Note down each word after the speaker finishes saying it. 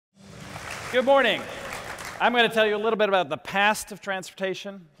Good morning. I'm going to tell you a little bit about the past of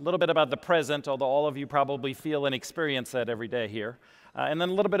transportation, a little bit about the present, although all of you probably feel and experience that every day here, and then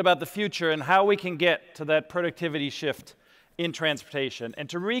a little bit about the future and how we can get to that productivity shift in transportation and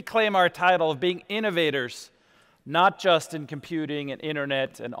to reclaim our title of being innovators, not just in computing and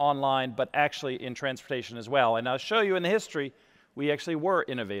internet and online, but actually in transportation as well. And I'll show you in the history, we actually were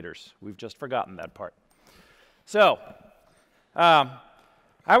innovators. We've just forgotten that part. So,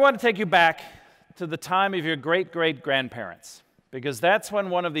 I want to take you back to the time of your great-great-grandparents, because that's when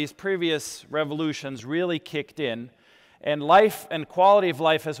one of these previous revolutions really kicked in, and life and quality of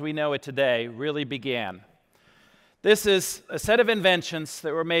life as we know it today really began. This is a set of inventions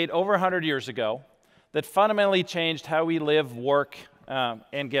that were made over 100 years ago that fundamentally changed how we live, work,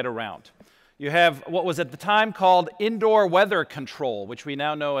 and get around. You have what was at the time called indoor weather control, which we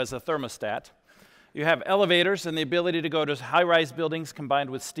now know as a thermostat. You have elevators and the ability to go to high-rise buildings combined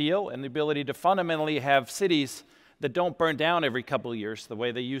with steel, and the ability to fundamentally have cities that don't burn down every couple of years the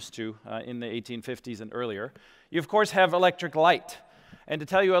way they used to in the 1850s and earlier. You, of course, have electric light. And to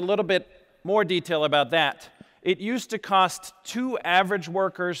tell you a little bit more detail about that, it used to cost 2 average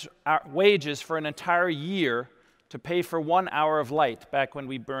workers' wages for an entire year to pay for 1 hour of light back when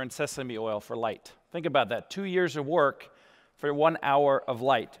we burned sesame oil for light. Think about that, 2 years of work for 1 hour of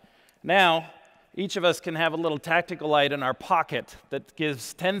light. Now, each of us can have a little tactical light in our pocket that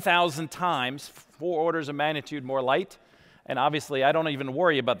gives 10,000 times, 4 orders of magnitude more light. And obviously, I don't even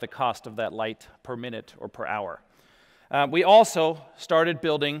worry about the cost of that light per minute or per hour. We also started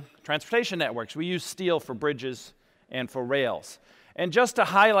building transportation networks. We use steel for bridges and for rails. And just to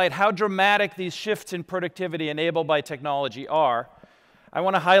highlight how dramatic these shifts in productivity enabled by technology are, I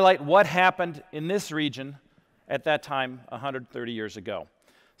want to highlight what happened in this region at that time 130 years ago.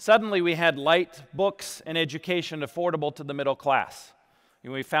 Suddenly, we had light, books, and education affordable to the middle class.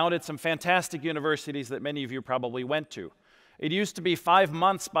 And we founded some fantastic universities that many of you probably went to. It used to be 5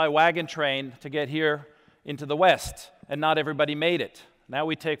 months by wagon train to get here into the West, and not everybody made it. Now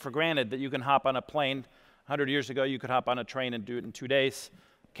we take for granted that you can hop on a plane. 100 years ago, you could hop on a train and do it in 2 days.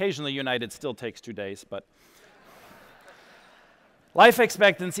 Occasionally, United still takes 2 days, but life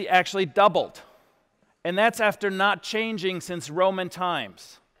expectancy actually doubled. And that's after not changing since Roman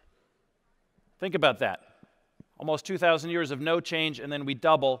times. Think about that. Almost 2,000 years of no change, and then we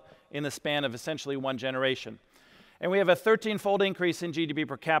double in the span of essentially 1 generation. And we have a 13-fold increase in GDP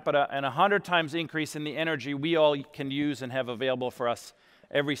per capita and a 100 times increase in the energy we all can use and have available for us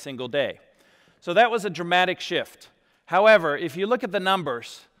every single day. So that was a dramatic shift. However, if you look at the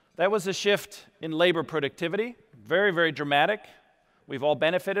numbers, that was a shift in labor productivity, very, very dramatic. We've all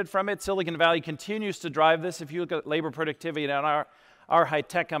benefited from it. Silicon Valley continues to drive this. If you look at labor productivity in our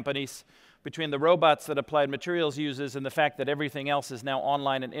high-tech companies, between the robots that Applied Materials uses and the fact that everything else is now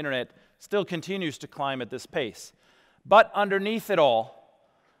online and internet, still continues to climb at this pace. But underneath it all,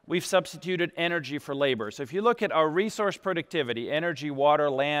 we've substituted energy for labor. So if you look at our resource productivity, energy,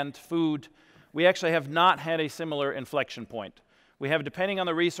 water, land, food, we actually have not had a similar inflection point. We have, depending on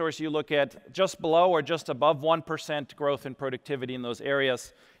the resource you look at, just below or just above 1% growth in productivity in those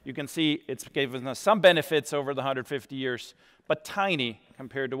areas. You can see it's given us some benefits over the 150 years, but tiny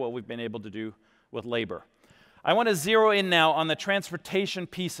compared to what we've been able to do with labor. I want to zero in now on the transportation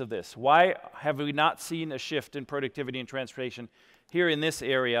piece of this. Why have we not seen a shift in productivity in transportation here in this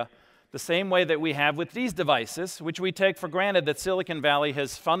area the same way that we have with these devices, which we take for granted that Silicon Valley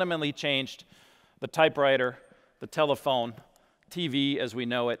has fundamentally changed the typewriter, the telephone, TV as we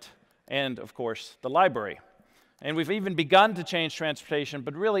know it, and of course the library. And we've even begun to change transportation,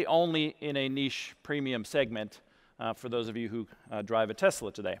 but really only in a niche premium segment for those of you who drive a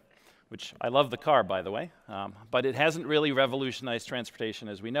Tesla today, which I love the car, by the way, but it hasn't really revolutionized transportation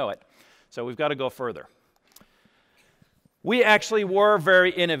as we know it. So we've got to go further. We actually were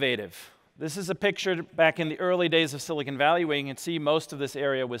very innovative. This is a picture back in the early days of Silicon Valley where you can see most of this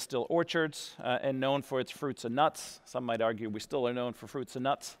area was still orchards and known for its fruits and nuts. Some might argue we still are known for fruits and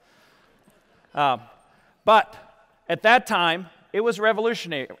nuts. But at that time, it was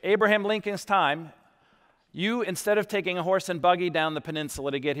revolutionary. Abraham Lincoln's time, instead of taking a horse and buggy down the peninsula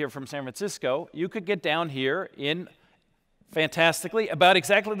to get here from San Francisco, you could get down here in, fantastically, about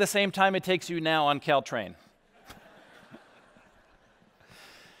exactly the same time it takes you now on Caltrain.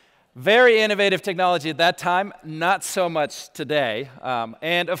 Very innovative technology at that time, not so much today.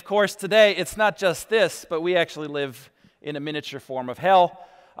 And of course, today, it's not just this, but we actually live in a miniature form of hell.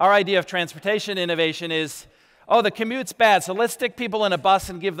 Our idea of transportation innovation is, oh, the commute's bad, so let's stick people in a bus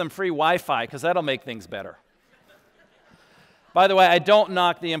and give them free Wi-Fi, because that'll make things better. By the way, I don't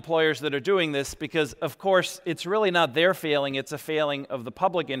knock the employers that are doing this because, of course, it's really not their failing. It's a failing of the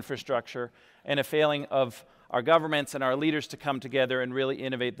public infrastructure and a failing of our governments and our leaders to come together and really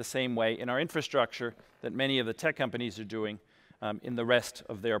innovate the same way in our infrastructure that many of the tech companies are doing in the rest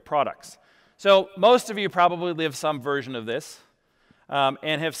of their products. So most of you probably live some version of this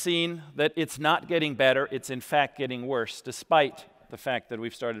and have seen that it's not getting better. It's in fact getting worse, despite the fact that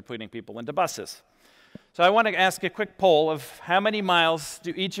we've started putting people into buses. So I want to ask a quick poll of how many miles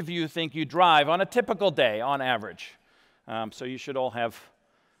do each of you think you drive on a typical day, on average? So you should all have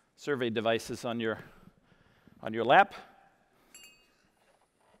survey devices on your lap.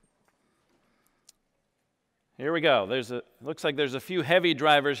 Here we go. Looks like there's a few heavy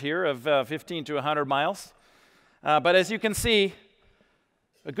drivers here of 15 to 100 miles. But as you can see,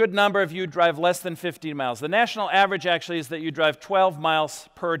 a good number of you drive less than 15 miles. The national average actually is that you drive 12 miles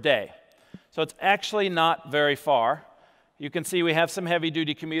per day. So it's actually not very far. You can see we have some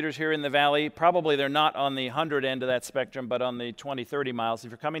heavy-duty commuters here in the valley. Probably they're not on the 100 end of that spectrum, but on the 20, 30 miles.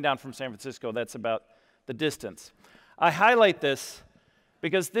 If you're coming down from San Francisco, that's about the distance. I highlight this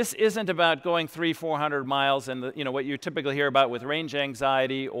because this isn't about going 300, 400 miles and what you typically hear about with range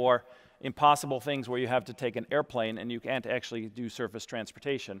anxiety or impossible things where you have to take an airplane and you can't actually do surface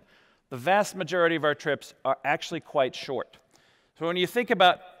transportation. The vast majority of our trips are actually quite short. So when you think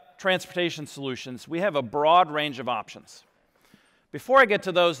about transportation solutions, we have a broad range of options. Before I get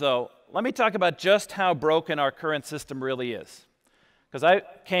to those, though, let me talk about just how broken our current system really is. Because I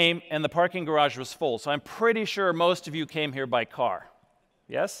came and the parking garage was full, so I'm pretty sure most of you came here by car.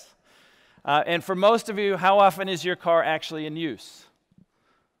 Yes? And for most of you, how often is your car actually in use?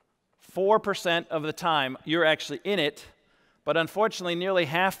 4% of the time you're actually in it, but unfortunately nearly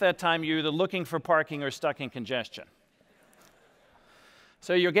half that time you're either looking for parking or stuck in congestion.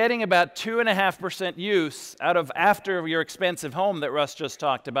 So you're getting about 2.5% use out of after your expensive home that Russ just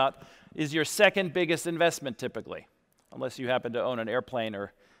talked about is your second biggest investment typically, unless you happen to own an airplane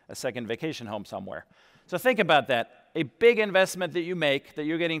or a second vacation home somewhere. So think about that. A big investment that you make that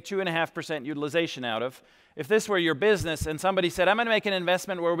you're getting 2.5% utilization out of. If this were your business and somebody said, I'm going to make an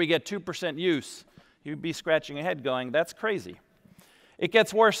investment where we get 2% use, you'd be scratching your head going, that's crazy. It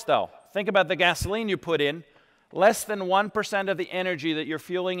gets worse though. Think about the gasoline you put in. Less than 1% of the energy that you're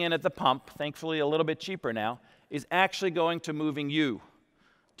fueling in at the pump, thankfully a little bit cheaper now, is actually going to moving you.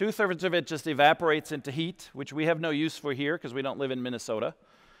 2/3 of it just evaporates into heat, which we have no use for here because we don't live in Minnesota.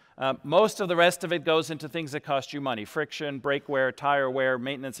 Most of the rest of it goes into things that cost you money: friction, brake wear, tire wear,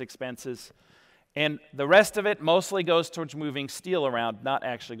 maintenance expenses. And the rest of it mostly goes towards moving steel around, not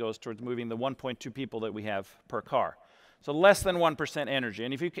actually goes towards moving the 1.2 people that we have per car. So less than 1% energy.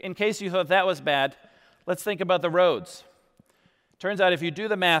 And in case you thought that was bad, let's think about the roads. Turns out if you do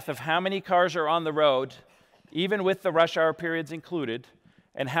the math of how many cars are on the road, even with the rush hour periods included,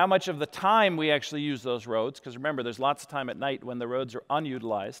 and how much of the time we actually use those roads, because remember, there's lots of time at night when the roads are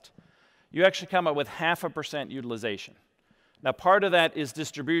unutilized, you actually come up with 0.5% utilization. Now, part of that is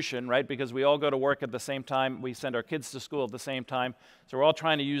distribution, right? Because we all go to work at the same time. We send our kids to school at the same time. So we're all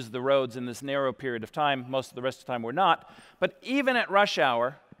trying to use the roads in this narrow period of time. Most of the rest of the time we're not. But even at rush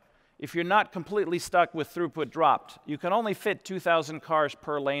hour, if you're not completely stuck with throughput dropped, you can only fit 2,000 cars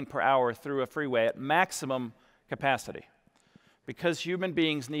per lane per hour through a freeway at maximum capacity. Because human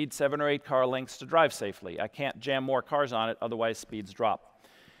beings need 7 or 8 car lengths to drive safely. I can't jam more cars on it, otherwise speeds drop.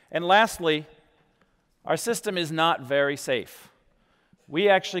 And lastly, our system is not very safe. We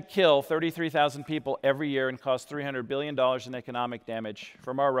actually kill 33,000 people every year and cause $300 billion in economic damage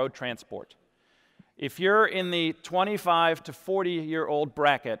from our road transport. If you're in the 25 to 40-year-old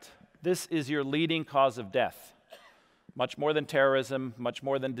bracket, this is your leading cause of death. Much more than terrorism, much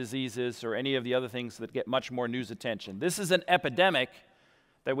more than diseases, or any of the other things that get much more news attention. This is an epidemic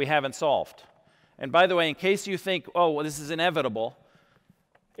that we haven't solved. And by the way, in case you think, oh, well, this is inevitable,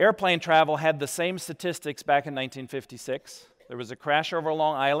 airplane travel had the same statistics back in 1956. There was a crash over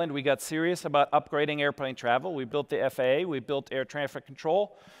Long Island. We got serious about upgrading airplane travel. We built the FAA. We built air traffic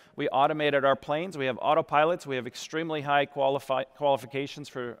control. We automated our planes. We have autopilots. We have extremely high qualifications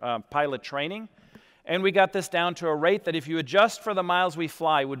for pilot training. And we got this down to a rate that if you adjust for the miles we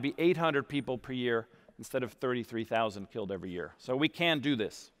fly would be 800 people per year instead of 33,000 killed every year. So we can do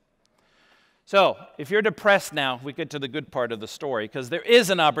this. So if you're depressed now, we get to the good part of the story, because there is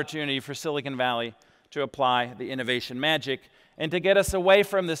an opportunity for Silicon Valley to apply the innovation magic and to get us away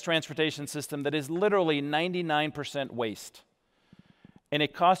from this transportation system that is literally 99% waste. And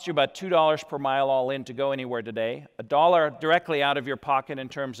it costs you about $2 per mile all in to go anywhere today, $1 directly out of your pocket in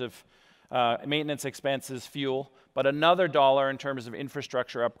terms of maintenance expenses, fuel, but another $1 in terms of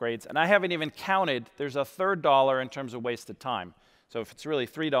infrastructure upgrades. And I haven't even counted, there's a third $1 in terms of wasted time. So if it's really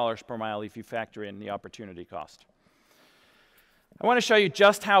 $3 per mile if you factor in the opportunity cost. I want to show you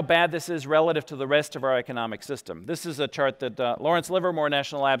just how bad this is relative to the rest of our economic system. This is a chart that Lawrence Livermore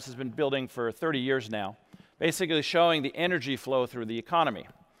National Labs has been building for 30 years now, basically showing the energy flow through the economy.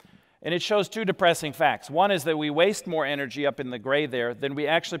 And it shows two depressing facts. One is that we waste more energy up in the gray there than we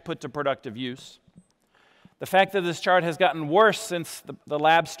actually put to productive use. The fact that this chart has gotten worse since the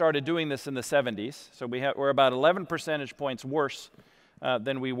lab started doing this in the 70s, so we're about 11 percentage points worse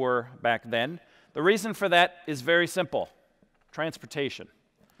than we were back then. The reason for that is very simple: transportation.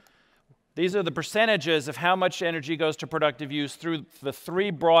 These are the percentages of how much energy goes to productive use through the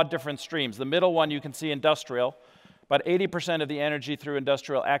three broad different streams. The middle one you can see industrial. About 80% of the energy through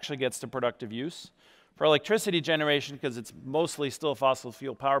industrial actually gets to productive use. For electricity generation, because it's mostly still fossil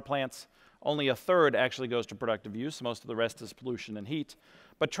fuel power plants, only a third actually goes to productive use. Most of the rest is pollution and heat.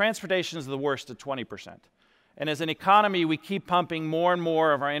 But transportation is the worst at 20%. And as an economy, we keep pumping more and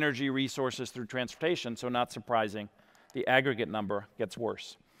more of our energy resources through transportation, so not surprising, the aggregate number gets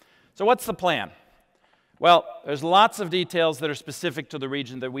worse. So what's the plan? Well, there's lots of details that are specific to the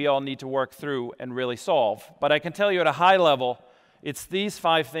region that we all need to work through and really solve. But I can tell you at a high level, it's these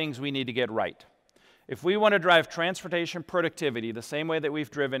 5 things we need to get right. If we want to drive transportation productivity the same way that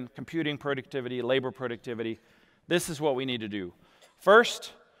we've driven computing productivity, labor productivity, this is what we need to do.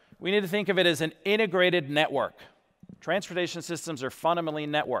 First, we need to think of it as an integrated network. Transportation systems are fundamentally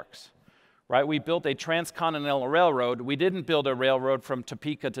networks, right? We built a transcontinental railroad. We didn't build a railroad from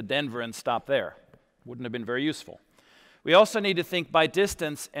Topeka to Denver and stop there. Wouldn't have been very useful. We also need to think by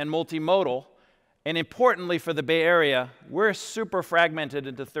distance and multimodal. And importantly for the Bay Area, we're super fragmented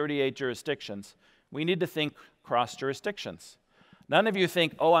into 38 jurisdictions. We need to think cross jurisdictions. None of you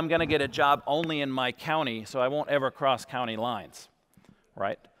think, oh, I'm going to get a job only in my county, so I won't ever cross county lines,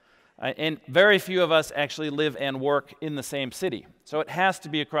 right? And very few of us actually live and work in the same city. So it has to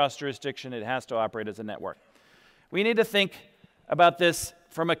be a cross jurisdiction. It has to operate as a network. We need to think about this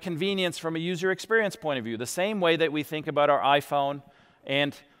from a convenience, from a user experience point of view, the same way that we think about our iPhone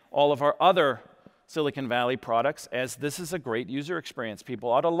and all of our other Silicon Valley products as this is a great user experience. People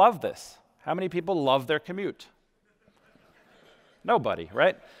ought to love this. How many people love their commute? Nobody,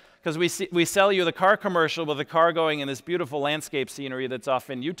 right? Because we sell you the car commercial with the car going in this beautiful landscape scenery that's off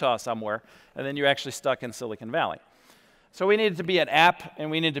in Utah somewhere, and then you're actually stuck in Silicon Valley. So we need it to be an app,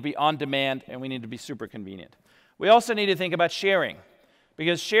 and we need to be on demand, and we need to be super convenient. We also need to think about sharing,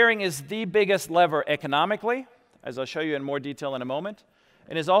 because sharing is the biggest lever economically, as I'll show you in more detail in a moment,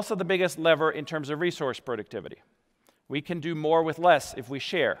 and is also the biggest lever in terms of resource productivity. We can do more with less if we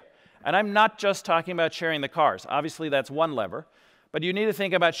share. And I'm not just talking about sharing the cars. Obviously, that's one lever. But you need to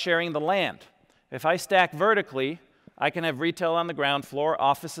think about sharing the land. If I stack vertically, I can have retail on the ground floor,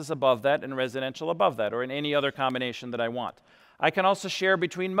 offices above that, and residential above that, or in any other combination that I want. I can also share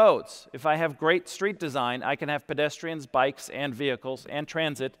between modes. If I have great street design, I can have pedestrians, bikes, and vehicles, and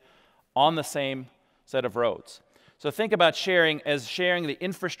transit on the same set of roads. So think about sharing as sharing the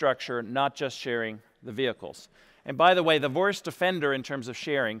infrastructure, not just sharing the vehicles. And by the way, the worst offender in terms of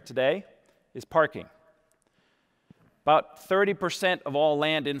sharing today is parking. About 30% of all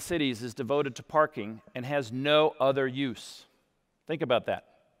land in cities is devoted to parking and has no other use. Think about that,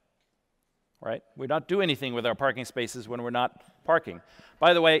 right? We don't do anything with our parking spaces when we're not parking.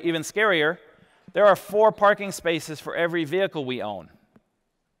 By the way, even scarier, there are 4 parking spaces for every vehicle we own.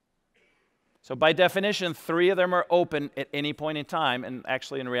 So by definition, 3 of them are open at any point in time, and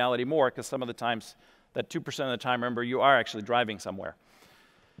actually in reality more, because some of the times, that 2% of the time, remember, you are actually driving somewhere.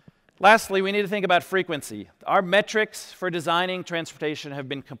 Lastly, we need to think about frequency. Our metrics for designing transportation have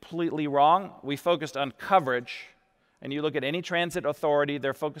been completely wrong. We focused on coverage, and you look at any transit authority,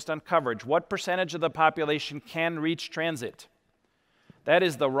 they're focused on coverage. What percentage of the population can reach transit? That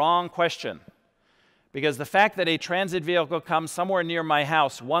is the wrong question, because the fact that a transit vehicle comes somewhere near my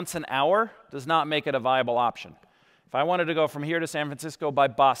house once an hour does not make it a viable option. If I wanted to go from here to San Francisco by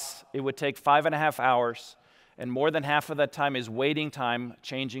bus, it would take 5.5 hours, and more than half of that time is waiting time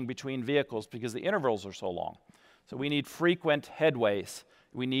changing between vehicles because the intervals are so long. So we need frequent headways.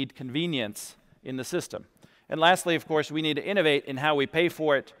 We need convenience in the system. And lastly, of course, we need to innovate in how we pay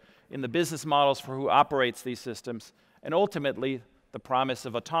for it, in the business models for who operates these systems, and ultimately the promise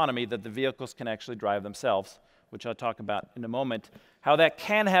of autonomy that the vehicles can actually drive themselves, which I'll talk about in a moment, how that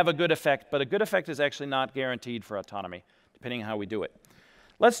can have a good effect, but a good effect is actually not guaranteed for autonomy, depending on how we do it.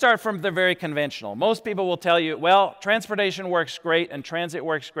 Let's start from the very conventional. Most people will tell you, well, transportation works great and transit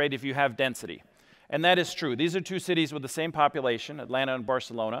works great if you have density. And that is true. These are 2 cities with the same population, Atlanta and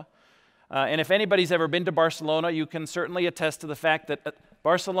Barcelona. And if anybody's ever been to Barcelona, you can certainly attest to the fact that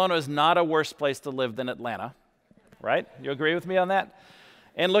Barcelona is not a worse place to live than Atlanta, right? You agree with me on that?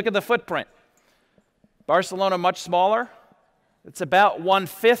 And look at the footprint. Barcelona, much smaller. It's about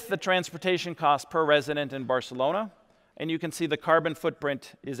 1/5 the transportation cost per resident in Barcelona. And you can see the carbon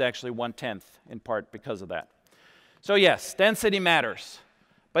footprint is actually 1/10, in part because of that. So yes, density matters.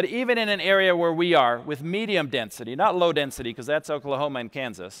 But even in an area where we are, with medium density, not low density, because that's Oklahoma and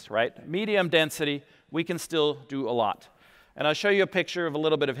Kansas, right? Medium density, we can still do a lot. And I'll show you a picture of a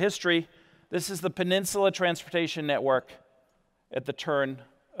little bit of history. This is the Peninsula Transportation Network at the turn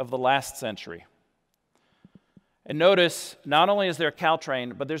of the last century. And notice, not only is there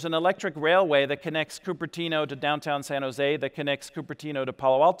Caltrain, but there's an electric railway that connects Cupertino to downtown San Jose, that connects Cupertino to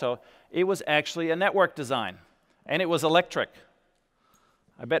Palo Alto. It was actually a network design, and it was electric.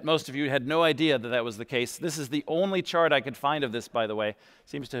 I bet most of you had no idea that that was the case. This is the only chart I could find of this, by the way.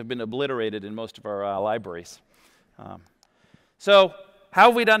 Seems to have been obliterated in most of our libraries. So how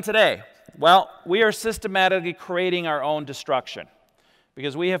have we done today? Well, we are systematically creating our own destruction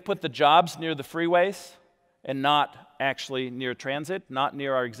because we have put the jobs near the freeways and not actually near transit, not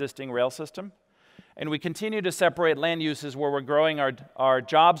near our existing rail system. And we continue to separate land uses where we're growing our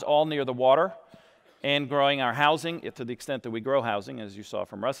jobs all near the water and growing our housing, to the extent that we grow housing, as you saw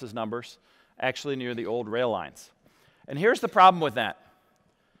from Russ's numbers, actually near the old rail lines. And here's the problem with that.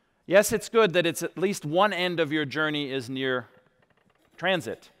 Yes, it's good that it's at least one end of your journey is near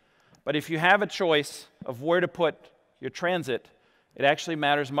transit. But if you have a choice of where to put your transit, it actually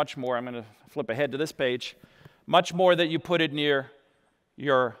matters much more. I'm going to flip ahead to this page. Much more that you put it near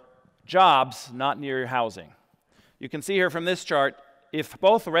your jobs, not near your housing. You can see here from this chart, if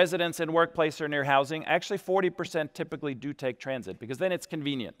both residence and workplace are near housing, actually 40% typically do take transit because then it's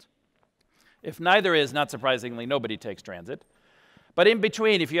convenient. If neither is, not surprisingly, nobody takes transit. But in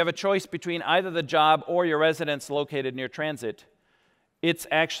between, if you have a choice between either the job or your residence located near transit, it's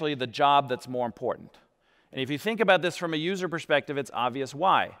actually the job that's more important. And if you think about this from a user perspective, it's obvious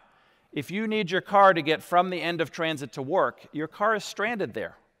why. If you need your car to get from the end of transit to work, your car is stranded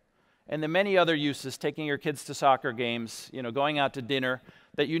there. And the many other uses, taking your kids to soccer games, going out to dinner,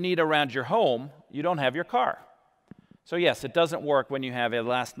 that you need around your home, you don't have your car. So yes, it doesn't work when you have a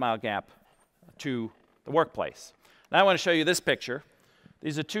last mile gap to the workplace. Now I want to show you this picture.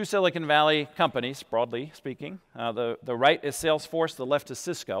 These are two Silicon Valley companies, broadly speaking. The right is Salesforce, the left is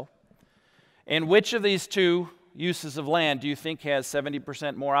Cisco. And which of these two uses of land do you think has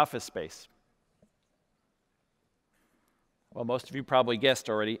 70% more office space? Well, most of you probably guessed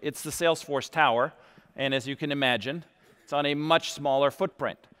already. It's the Salesforce Tower, and as you can imagine, it's on a much smaller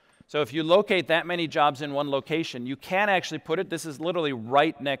footprint. So if you locate that many jobs in one location, you can actually put it, this is literally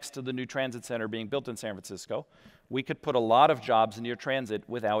right next to the new transit center being built in San Francisco. We could put a lot of jobs near transit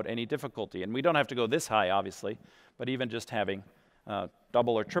without any difficulty. And we don't have to go this high, obviously, but even just having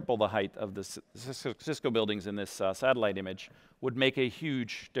double or triple the height of the Cisco buildings in this satellite image would make a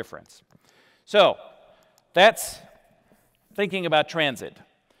huge difference. So that's thinking about transit.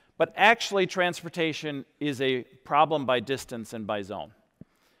 But actually, transportation is a problem by distance and by zone.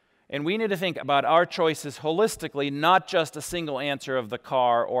 And we need to think about our choices holistically, not just a single answer of the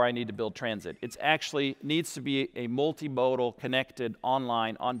car or I need to build transit. It actually needs to be a multimodal, connected,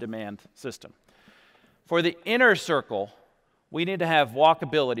 online, on-demand system. For the inner circle, we need to have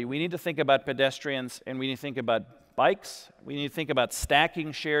walkability. We need to think about pedestrians, and we need to think about bikes. We need to think about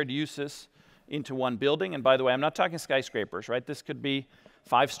stacking shared uses into one building. And by the way, I'm not talking skyscrapers, right? This could be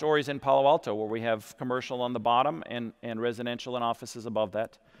 5 stories in Palo Alto where we have commercial on the bottom and residential and offices above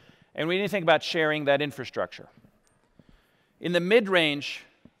that. And we need to think about sharing that infrastructure. In the mid-range,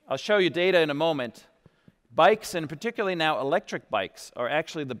 I'll show you data in a moment, bikes, and particularly now electric bikes, are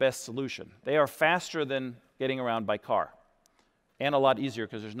actually the best solution. They are faster than getting around by car, and a lot easier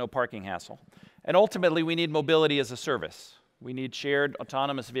because there's no parking hassle. And ultimately, we need mobility as a service. We need shared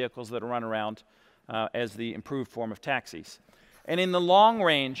autonomous vehicles that run around as the improved form of taxis. And in the long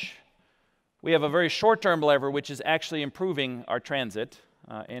range, we have a very short-term lever, which is actually improving our transit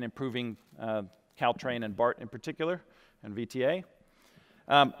and improving Caltrain and BART in particular, and VTA.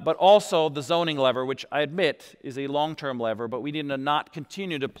 But also the zoning lever, which I admit is a long-term lever, but we need to not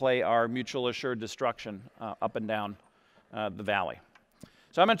continue to play our mutual assured destruction up and down the valley.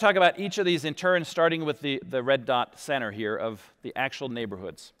 So I'm going to talk about each of these in turn, starting with the red dot center here of the actual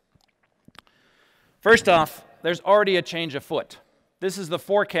neighborhoods. First off, there's already a change afoot. This is the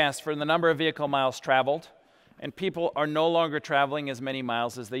forecast for the number of vehicle miles traveled, and people are no longer traveling as many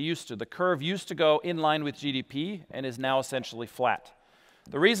miles as they used to. The curve used to go in line with GDP and is now essentially flat.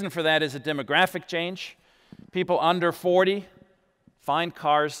 The reason for that is a demographic change. People under 40 find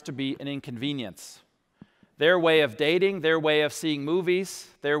cars to be an inconvenience. Their way of dating, their way of seeing movies,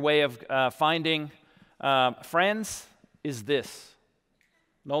 their way of finding friends is this.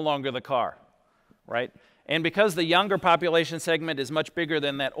 No longer the car, right? And because the younger population segment is much bigger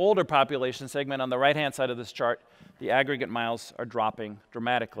than that older population segment on the right-hand side of this chart, the aggregate miles are dropping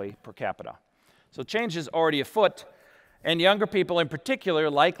dramatically per capita. So change is already afoot, and younger people in particular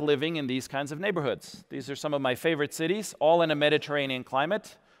like living in these kinds of neighborhoods. These are some of my favorite cities, all in a Mediterranean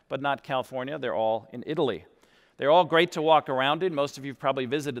climate, but not California. They're all in Italy. They're all great to walk around in. Most of you have probably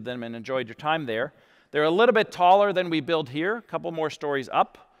visited them and enjoyed your time there. They're a little bit taller than we build here, a couple more stories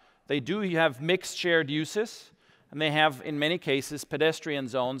up. They do have mixed shared uses, and they have, in many cases, pedestrian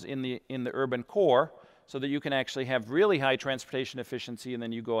zones in the urban core, so that you can actually have really high transportation efficiency, and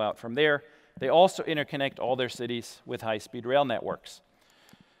then you go out from there. They also interconnect all their cities with high-speed rail networks.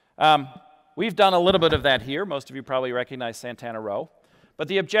 We've done a little bit of that here. Most of you probably recognize Santana Row. But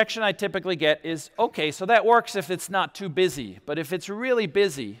the objection I typically get is, okay, so that works if it's not too busy. But if it's really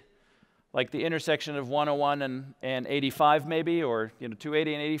busy, like the intersection of 101 and 85 maybe, or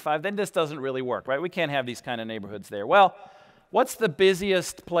 280 and 85, then this doesn't really work, right? We can't have these kind of neighborhoods there. Well, what's the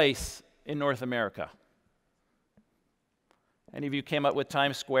busiest place in North America? Any of you came up with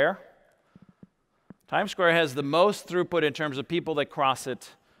Times Square? Times Square has the most throughput in terms of people that cross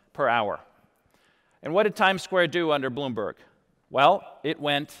it per hour. And what did Times Square do under Bloomberg? Well, it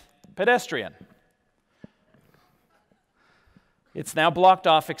went pedestrian. It's now blocked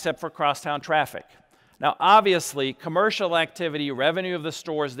off except for crosstown traffic. Now, obviously, commercial activity, revenue of the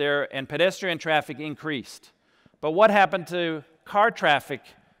stores there, and pedestrian traffic increased. But what happened to car traffic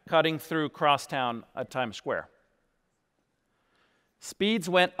cutting through crosstown at Times Square? Speeds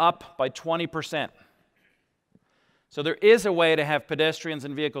went up by 20%. So there is a way to have pedestrians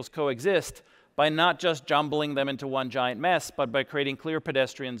and vehicles coexist by not just jumbling them into one giant mess, but by creating clear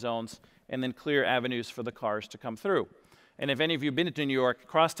pedestrian zones and then clear avenues for the cars to come through. And if any of you have been to New York,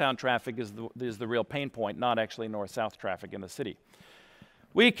 crosstown traffic is the real pain point, not actually north-south traffic in the city.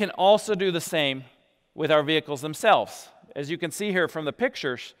 We can also do the same with our vehicles themselves. As you can see here from the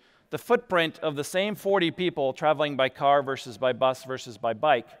pictures, the footprint of the same 40 people traveling by car versus by bus versus by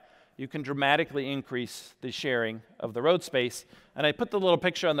bike, you can dramatically increase the sharing of the road space. And I put the little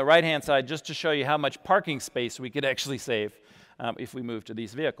picture on the right-hand side just to show you how much parking space we could actually save if we move to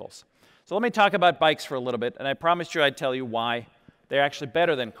these vehicles. So let me talk about bikes for a little bit, and I promised you I'd tell you why they're actually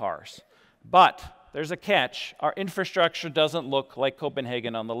better than cars. But there's a catch. Our infrastructure doesn't look like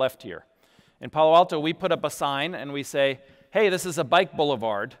Copenhagen on the left here. In Palo Alto, we put up a sign and we say, hey, this is a bike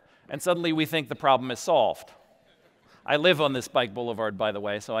boulevard, and suddenly we think the problem is solved. I live on this bike boulevard, by the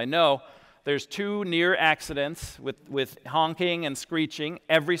way, so I know there's 2 near accidents with honking and screeching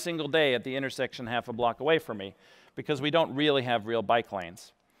every single day at the intersection half a block away from me, because we don't really have real bike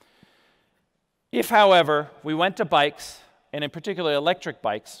lanes. If, however, we went to bikes, and in particular electric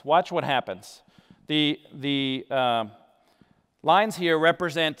bikes, watch what happens. The lines here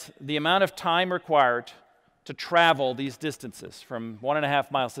represent the amount of time required to travel these distances from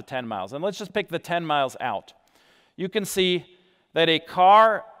 1.5 miles to 10 miles. And let's just pick the 10 miles out. You can see that a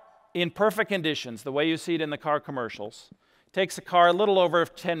car in perfect conditions, the way you see it in the car commercials, takes a car a little over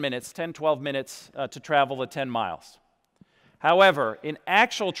 10 minutes, 10, 12 minutes to travel the 10 miles. However, in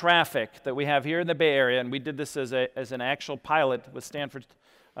actual traffic that we have here in the Bay Area, and we did this as an actual pilot with Stanford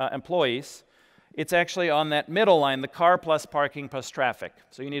employees, it's actually on that middle line, the car plus parking plus traffic.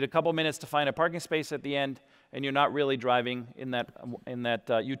 So you need a couple minutes to find a parking space at the end, and you're not really driving in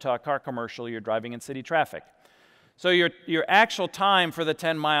that Utah car commercial, you're driving in city traffic. So your actual time for the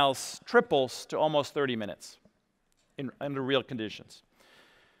 10 miles triples to almost 30 minutes under real conditions.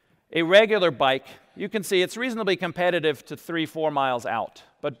 A regular bike, you can see it's reasonably competitive to 3-4 miles out.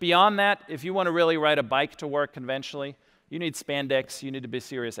 But beyond that, if you want to really ride a bike to work conventionally, you need spandex, you need to be a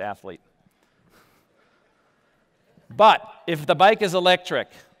serious athlete. But if the bike is electric,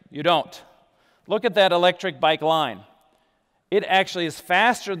 you don't. Look at that electric bike line. It actually is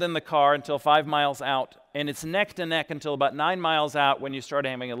faster than the car until 5 miles out, and it's neck to neck until about 9 miles out when you start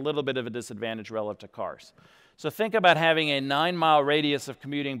having a little bit of a disadvantage relative to cars. So think about having a 9-mile radius of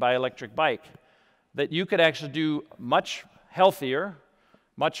commuting by electric bike that you could actually do much healthier,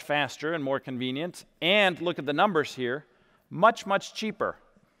 much faster and more convenient, and look at the numbers here, much, much cheaper.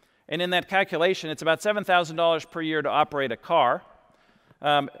 And in that calculation, it's about $7,000 per year to operate a car.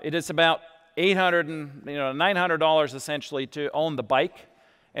 It is about $900 essentially to own the bike.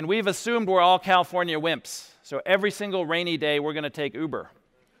 And we've assumed we're all California wimps. So every single rainy day, we're going to take Uber.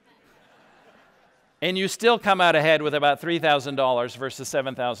 And you still come out ahead with about $3,000 versus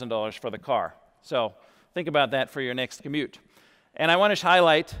 $7,000 for the car. So think about that for your next commute. And I want to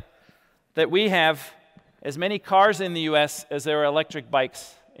highlight that we have as many cars in the US as there are electric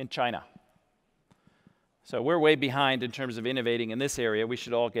bikes in China. So we're way behind in terms of innovating in this area. We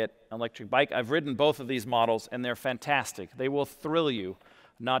should all get an electric bike. I've ridden both of these models, and they're fantastic. They will thrill you,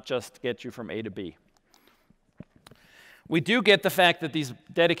 not just get you from A to B. We do get the fact that these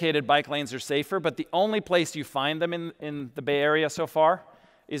dedicated bike lanes are safer, but the only place you find them in the Bay Area so far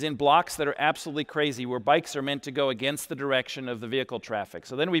is in blocks that are absolutely crazy, where bikes are meant to go against the direction of the vehicle traffic.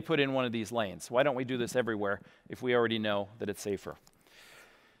 So then we put in one of these lanes. Why don't we do this everywhere if we already know that it's safer?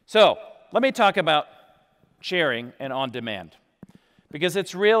 So let me talk about sharing and on-demand, because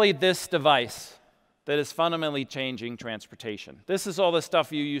it's really this device that is fundamentally changing transportation. This is all the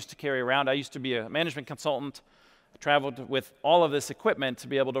stuff you used to carry around. I used to be a management consultant. I traveled with all of this equipment to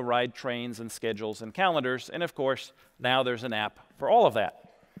be able to ride trains and schedules and calendars, and of course, now there's an app for all of that.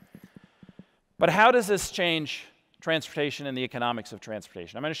 But how does this change transportation and the economics of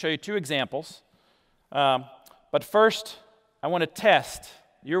transportation? I'm going to show you two examples. But first, I want to test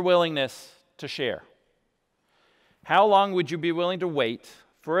your willingness to share. How long would you be willing to wait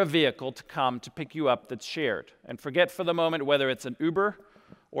for a vehicle to come to pick you up that's shared? And forget for the moment whether it's an Uber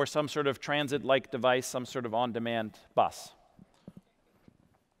or some sort of transit-like device, some sort of on-demand bus.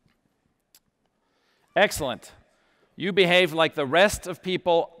 Excellent. You behave like the rest of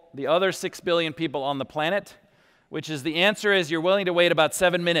people, the other 6 billion people on the planet, which is the answer is you're willing to wait about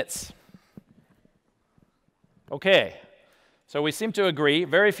 7 minutes. Okay, so we seem to agree.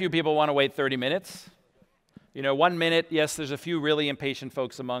 Very few people want to wait 30 minutes. You know, 1 minute, yes, there's a few really impatient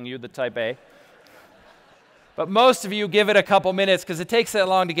folks among you, the type A. But most of you give it a couple minutes because it takes that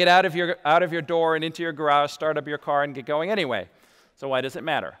long to get out of your door and into your garage, start up your car, and get going anyway. So why does it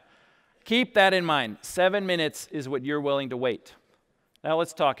matter? Keep that in mind. 7 minutes is what you're willing to wait. Now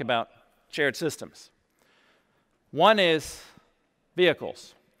let's talk about shared systems. One is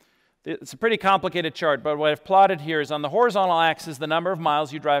vehicles. It's a pretty complicated chart, but what I've plotted here is on the horizontal axis, the number of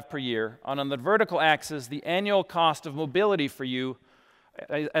miles you drive per year, and on the vertical axis, the annual cost of mobility for you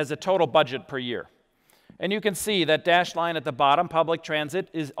as a total budget per year. And you can see that dashed line at the bottom, public transit,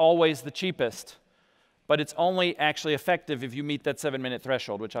 is always the cheapest, but it's only actually effective if you meet that 7-minute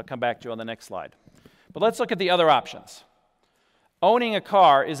threshold, which I'll come back to on the next slide. But let's look at the other options. Owning a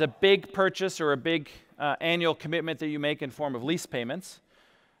car is a big purchase or a big annual commitment that you make in form of lease payments.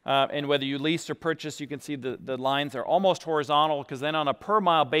 And whether you lease or purchase, you can see the lines are almost horizontal, because then on a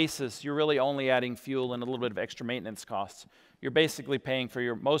per-mile basis, you're really only adding fuel and a little bit of extra maintenance costs. You're basically paying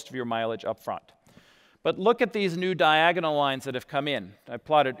for most of your mileage up front. But look at these new diagonal lines that have come in. I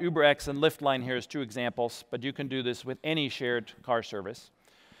plotted UberX and Lyft line here as two examples, but you can do this with any shared car service.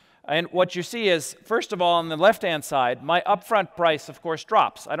 And what you see is, first of all, on the left-hand side, my upfront price, of course,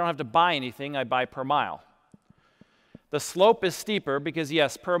 drops. I don't have to buy anything. I buy per mile. The slope is steeper because,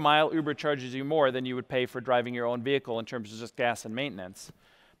 yes, per mile, Uber charges you more than you would pay for driving your own vehicle in terms of just gas and maintenance.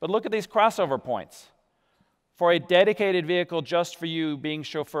 But look at these crossover points. For a dedicated vehicle just for you being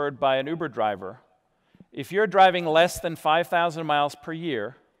chauffeured by an Uber driver, if you're driving less than 5,000 miles per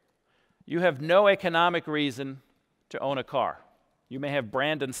year, you have no economic reason to own a car. You may have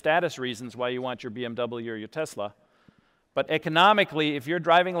brand and status reasons why you want your BMW or your Tesla, but economically, if you're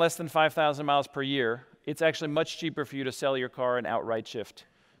driving less than 5,000 miles per year, it's actually much cheaper for you to sell your car and outright shift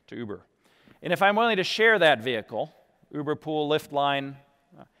to Uber. And if I'm willing to share that vehicle, Uber Pool, Lyft line,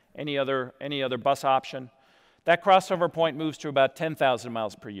 any other bus option, that crossover point moves to about 10,000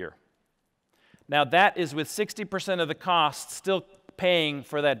 miles per year. Now that is with 60% of the cost still paying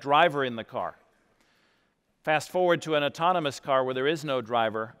for that driver in the car. Fast forward to an autonomous car where there is no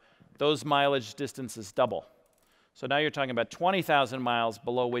driver, those mileage distances double. So now you're talking about 20,000 miles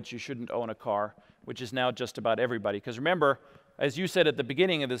below which you shouldn't own a car, which is now just about everybody. Because remember, as you said at the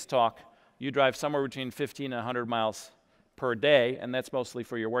beginning of this talk, you drive somewhere between 15 and 100 miles per day, and that's mostly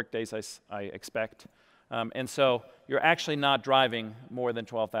for your work days, I expect. And so you're actually not driving more than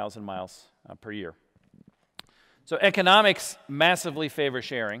 12,000 miles per year. So economics massively favor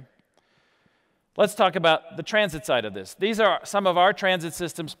sharing. Let's talk about the transit side of this. These are some of our transit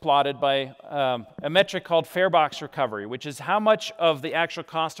systems plotted by a metric called fare box recovery, which is how much of the actual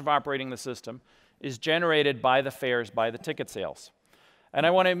cost of operating the system is generated by the fares, by the ticket sales. And I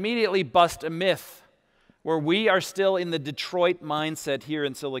want to immediately bust a myth where we are still in the Detroit mindset here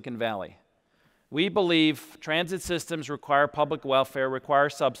in Silicon Valley. We believe transit systems require public welfare, require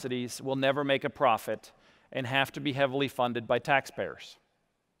subsidies, will never make a profit, and have to be heavily funded by taxpayers.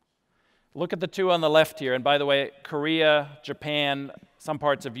 Look at the two on the left here, and by the way, Korea, Japan, some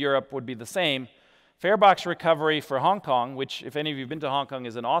parts of Europe would be the same. Fare box recovery for Hong Kong, which if any of you have been to Hong Kong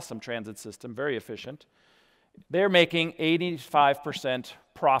is an awesome transit system, very efficient, they're making 85%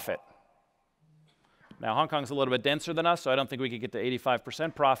 profit. Now, Hong Kong's a little bit denser than us, so I don't think we could get to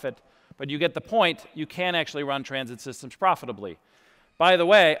 85% profit, but you get the point. You can actually run transit systems profitably. By the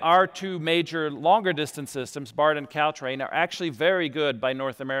way, our two major longer distance systems, BART and Caltrain, are actually very good by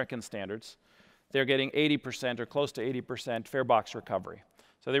North American standards. They're getting 80% or close to 80% fare box recovery.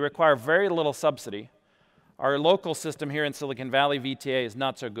 So they require very little subsidy. Our local system here in Silicon Valley, VTA, is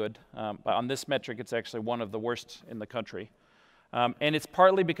not so good. On this metric, it's actually one of the worst in the country. And it's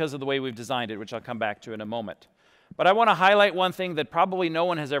partly because of the way we've designed it, which I'll come back to in a moment. But I want to highlight one thing that probably no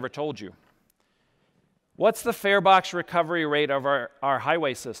one has ever told you. What's the fare box recovery rate of our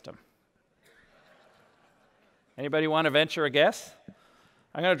highway system? Anybody want to venture a guess?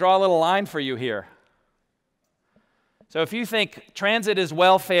 I'm going to draw a little line for you here. So if you think transit is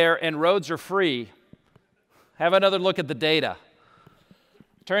welfare and roads are free, have another look at the data.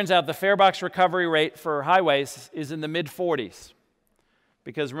 Turns out the fare box recovery rate for highways is in the mid-40s.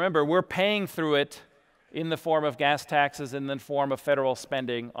 Because remember, we're paying through it in the form of gas taxes, in the form of federal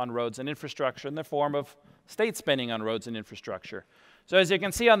spending on roads and infrastructure, in the form of state spending on roads and infrastructure. So as you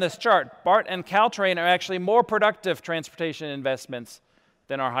can see on this chart, BART and Caltrain are actually more productive transportation investments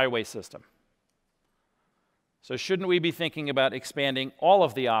than our highway system. So shouldn't we be thinking about expanding all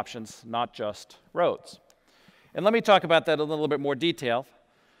of the options, not just roads? And let me talk about that in a little bit more detail.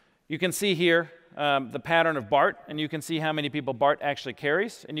 You can see here the pattern of BART, and you can see how many people BART actually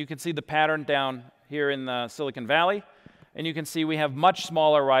carries, and you can see the pattern down here in the Silicon Valley, and you can see we have much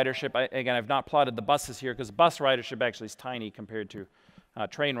smaller ridership. Again, I've not plotted the buses here because bus ridership actually is tiny compared to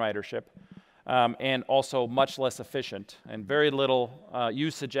train ridership, and also much less efficient, and very little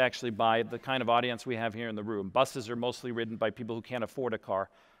usage actually by the kind of audience we have here in the room. Buses are mostly ridden by people who can't afford a car,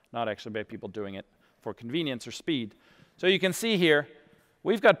 not actually by people doing it for convenience or speed. So you can see here,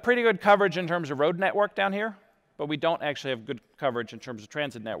 we've got pretty good coverage in terms of road network down here, but we don't actually have good coverage in terms of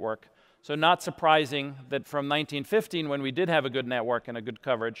transit network. So not surprising that from 1915, when we did have a good network and a good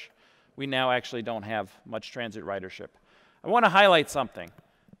coverage, we now actually don't have much transit ridership. I want to highlight something.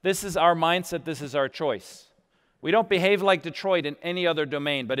 This is our mindset, this is our choice. We don't behave like Detroit in any other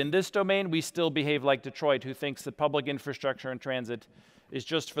domain, but in this domain, we still behave like Detroit, who thinks that public infrastructure and transit is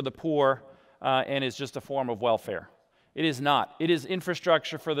just for the poor and is just a form of welfare. It is not. It is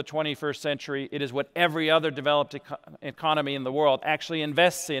infrastructure for the 21st century. It is what every other developed economy in the world actually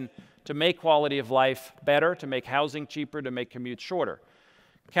invests in to make quality of life better, to make housing cheaper, to make commutes shorter.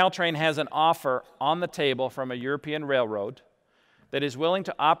 Caltrain has an offer on the table from a European railroad that is willing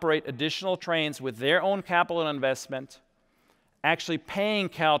to operate additional trains with their own capital investment, actually paying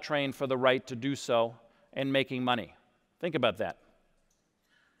Caltrain for the right to do so and making money. Think about that.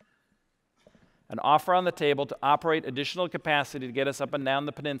 An offer on the table to operate additional capacity to get us up and down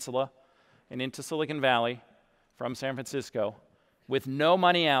the peninsula and into Silicon Valley from San Francisco with no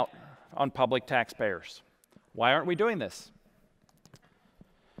money out on public taxpayers. Why aren't we doing this?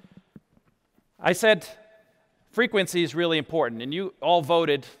 I said frequency is really important, and you all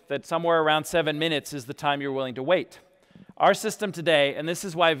voted that somewhere around 7 minutes is the time you're willing to wait. Our system today, and this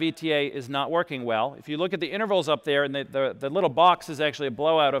is why VTA is not working well, if you look at the intervals up there, and the little box is actually a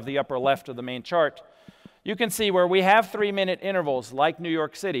blowout of the upper left of the main chart, you can see where we have 3-minute intervals like New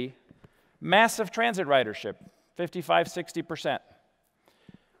York City, massive transit ridership, 55, 60%.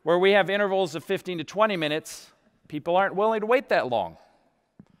 Where we have intervals of 15 to 20 minutes, people aren't willing to wait that long.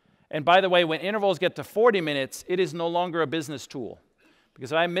 And by the way, when intervals get to 40 minutes, it is no longer a business tool.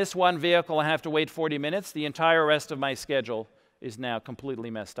 Because if I miss one vehicle and have to wait 40 minutes, the entire rest of my schedule is now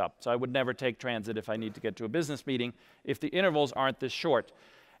completely messed up. So I would never take transit if I need to get to a business meeting if the intervals aren't this short.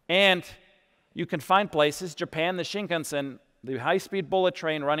 And you can find places, Japan, the Shinkansen, the high-speed bullet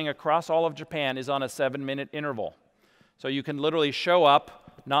train running across all of Japan is on a 7-minute interval. So you can literally show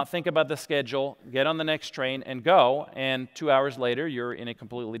up, not think about the schedule, get on the next train and go, and 2 hours later, you're in a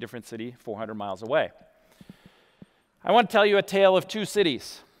completely different city 400 miles away. I want to tell you a tale of two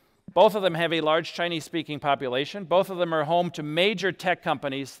cities. Both of them have a large Chinese-speaking population. Both of them are home to major tech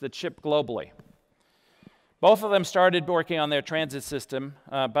companies that ship globally. Both of them started working on their transit system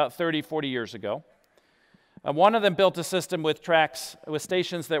about 30, 40 years ago. One of them built a system with tracks, with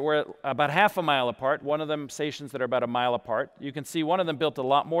stations that were about half a mile apart. One of them stations that are about a mile apart. You can see one of them built a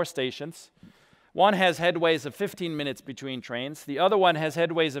lot more stations. One has headways of 15 minutes between trains. The other one has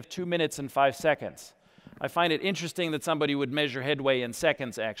headways of 2 minutes and 5 seconds. I find it interesting that somebody would measure headway in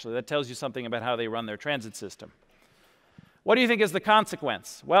seconds, actually. That tells you something about how they run their transit system. What do you think is the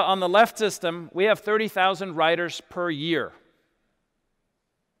consequence? Well, on the left system, we have 30,000 riders per year.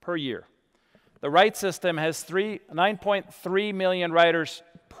 Per year. The right system has 9.3 million riders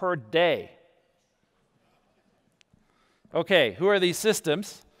per day. Okay, who are these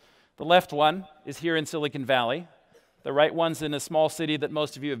systems? The left one is here in Silicon Valley. The right one's in a small city that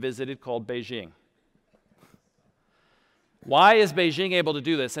most of you have visited called Beijing. Why is Beijing able to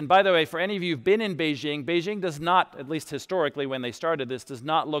do this? And by the way, for any of you who've been in Beijing, Beijing does not, at least historically when they started this, does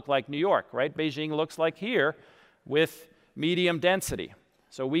not look like New York, right? Beijing looks like here with medium density.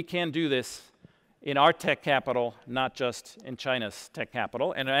 So we can do this in our tech capital, not just in China's tech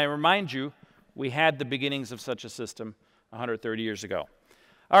capital. And I remind you, we had the beginnings of such a system 130 years ago.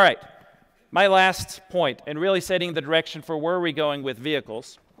 All right, my last point, and really setting the direction for where we're going with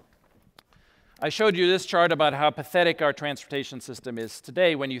vehicles. I showed you this chart about how pathetic our transportation system is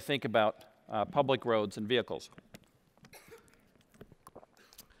today when you think about public roads and vehicles.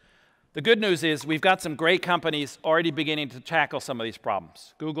 The good news is we've got some great companies already beginning to tackle some of these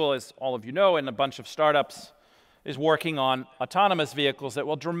problems. Google, as all of you know, and a bunch of startups is working on autonomous vehicles that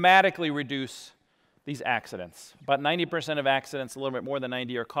will dramatically reduce these accidents. About 90% of accidents, a little bit more than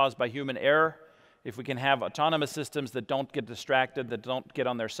 90, are caused by human error. If we can have autonomous systems that don't get distracted, that don't get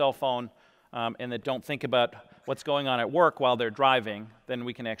on their cell phone, and that don't think about what's going on at work while they're driving, then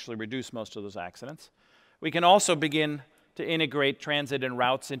we can actually reduce most of those accidents. We can also begin to integrate transit and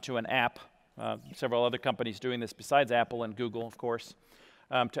routes into an app. Several other companies doing this besides Apple and Google, of course,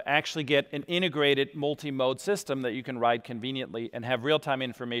 to actually get an integrated multi-mode system that you can ride conveniently and have real-time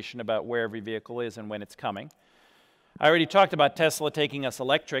information about where every vehicle is and when it's coming. I already talked about Tesla taking us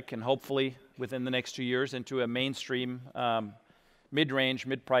electric and hopefully within the next 2 years into a mainstream mid-range,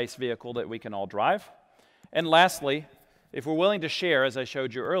 mid-price vehicle that we can all drive. And lastly, if we're willing to share, as I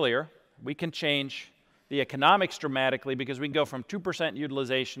showed you earlier, we can change the economics dramatically because we can go from 2%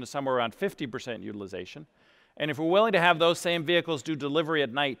 utilization to somewhere around 50% utilization. And if we're willing to have those same vehicles do delivery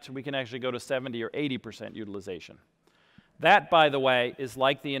at night, we can actually go to 70 or 80% utilization. That, by the way, is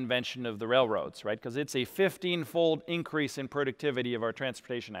like the invention of the railroads, right? Because it's a 15-fold increase in productivity of our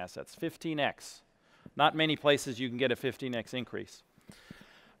transportation assets, 15x. Not many places you can get a 15x increase.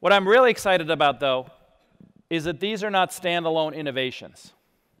 What I'm really excited about, though, is that these are not standalone innovations.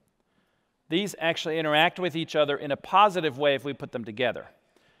 These actually interact with each other in a positive way if we put them together.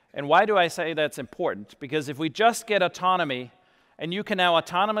 And why do I say that's important? Because if we just get autonomy, and you can now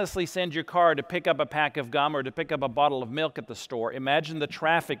autonomously send your car to pick up a pack of gum or to pick up a bottle of milk at the store, imagine the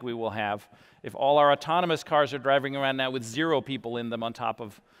traffic we will have if all our autonomous cars are driving around now with 0 people in them on top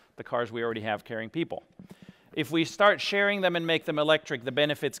of the cars we already have carrying people. If we start sharing them and make them electric, the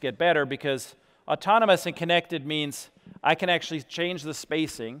benefits get better because autonomous and connected means I can actually change the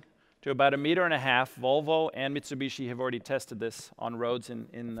spacing to about 1.5 meters. Volvo and Mitsubishi have already tested this on roads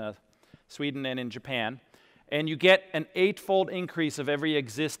in Sweden and in Japan. And you get an 8-fold increase of every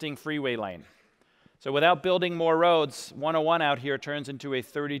existing freeway lane. So without building more roads, 101 out here turns into a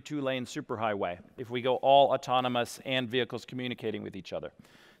 32-lane superhighway if we go all autonomous and vehicles communicating with each other.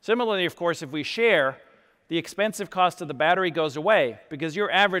 Similarly, of course, if we share, the expensive cost of the battery goes away because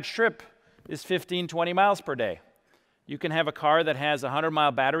your average trip is 15, 20 miles per day. You can have a car that has a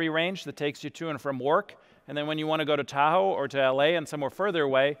 100-mile battery range that takes you to and from work, and then when you want to go to Tahoe or to LA and somewhere further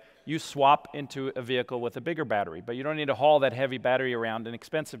away, you swap into a vehicle with a bigger battery. But you don't need to haul that heavy battery around, an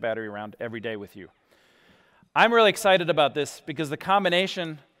expensive battery around every day with you. I'm really excited about this because the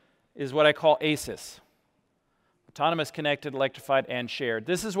combination is what I call ACES. Autonomous, connected, electrified, and shared.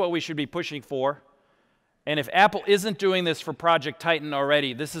 This is what we should be pushing for. And if Apple isn't doing this for Project Titan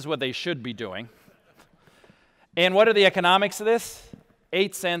already, this is what they should be doing. And what are the economics of this?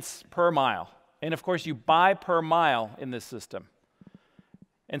 8 cents per mile. And of course, you buy per mile in this system.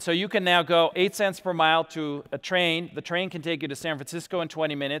 And so you can now go 8 cents per mile to a train. The train can take you to San Francisco in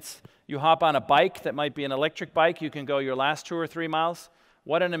 20 minutes. You hop on a bike that might be an electric bike. You can go your last 2 or 3 miles.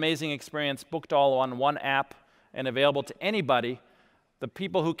 What an amazing experience, booked all on one app and available to anybody. The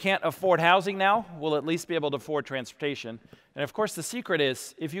people who can't afford housing now will at least be able to afford transportation. And of course, the secret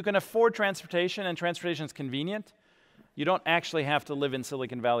is, if you can afford transportation and transportation is convenient, you don't actually have to live in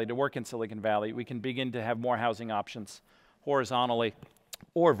Silicon Valley to work in Silicon Valley. We can begin to have more housing options horizontally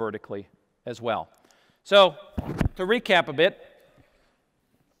or vertically as well. So, to recap a bit,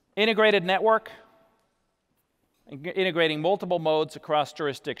 integrated network, integrating multiple modes across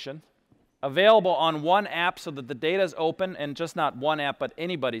jurisdiction, available on one app so that the data is open, and just not one app, but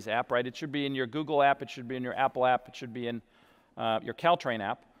anybody's app, right? It should be in your Google app, it should be in your Apple app, it should be in your Caltrain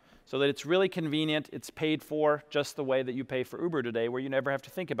app, so that it's really convenient, it's paid for just the way that you pay for Uber today, where you never have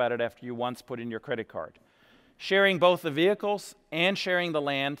to think about it after you once put in your credit card. Sharing both the vehicles and sharing the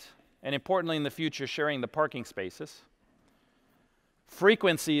land, and importantly in the future, sharing the parking spaces.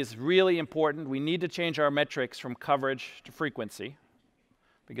 Frequency is really important. We need to change our metrics from coverage to frequency,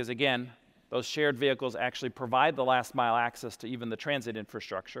 because again, Those shared vehicles actually provide the last mile access to even the transit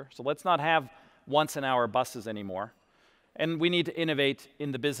infrastructure. So let's not have once-an-hour buses anymore. And we need to innovate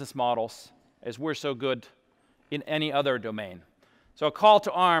in the business models, as we're so good in any other domain. So a call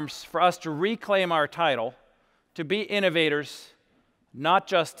to arms for us to reclaim our title, to be innovators, not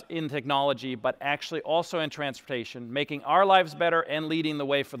just in technology, but actually also in transportation, making our lives better and leading the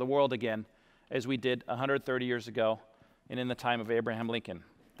way for the world again, as we did 130 years ago and in the time of Abraham Lincoln.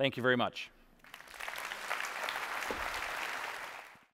 Thank you very much.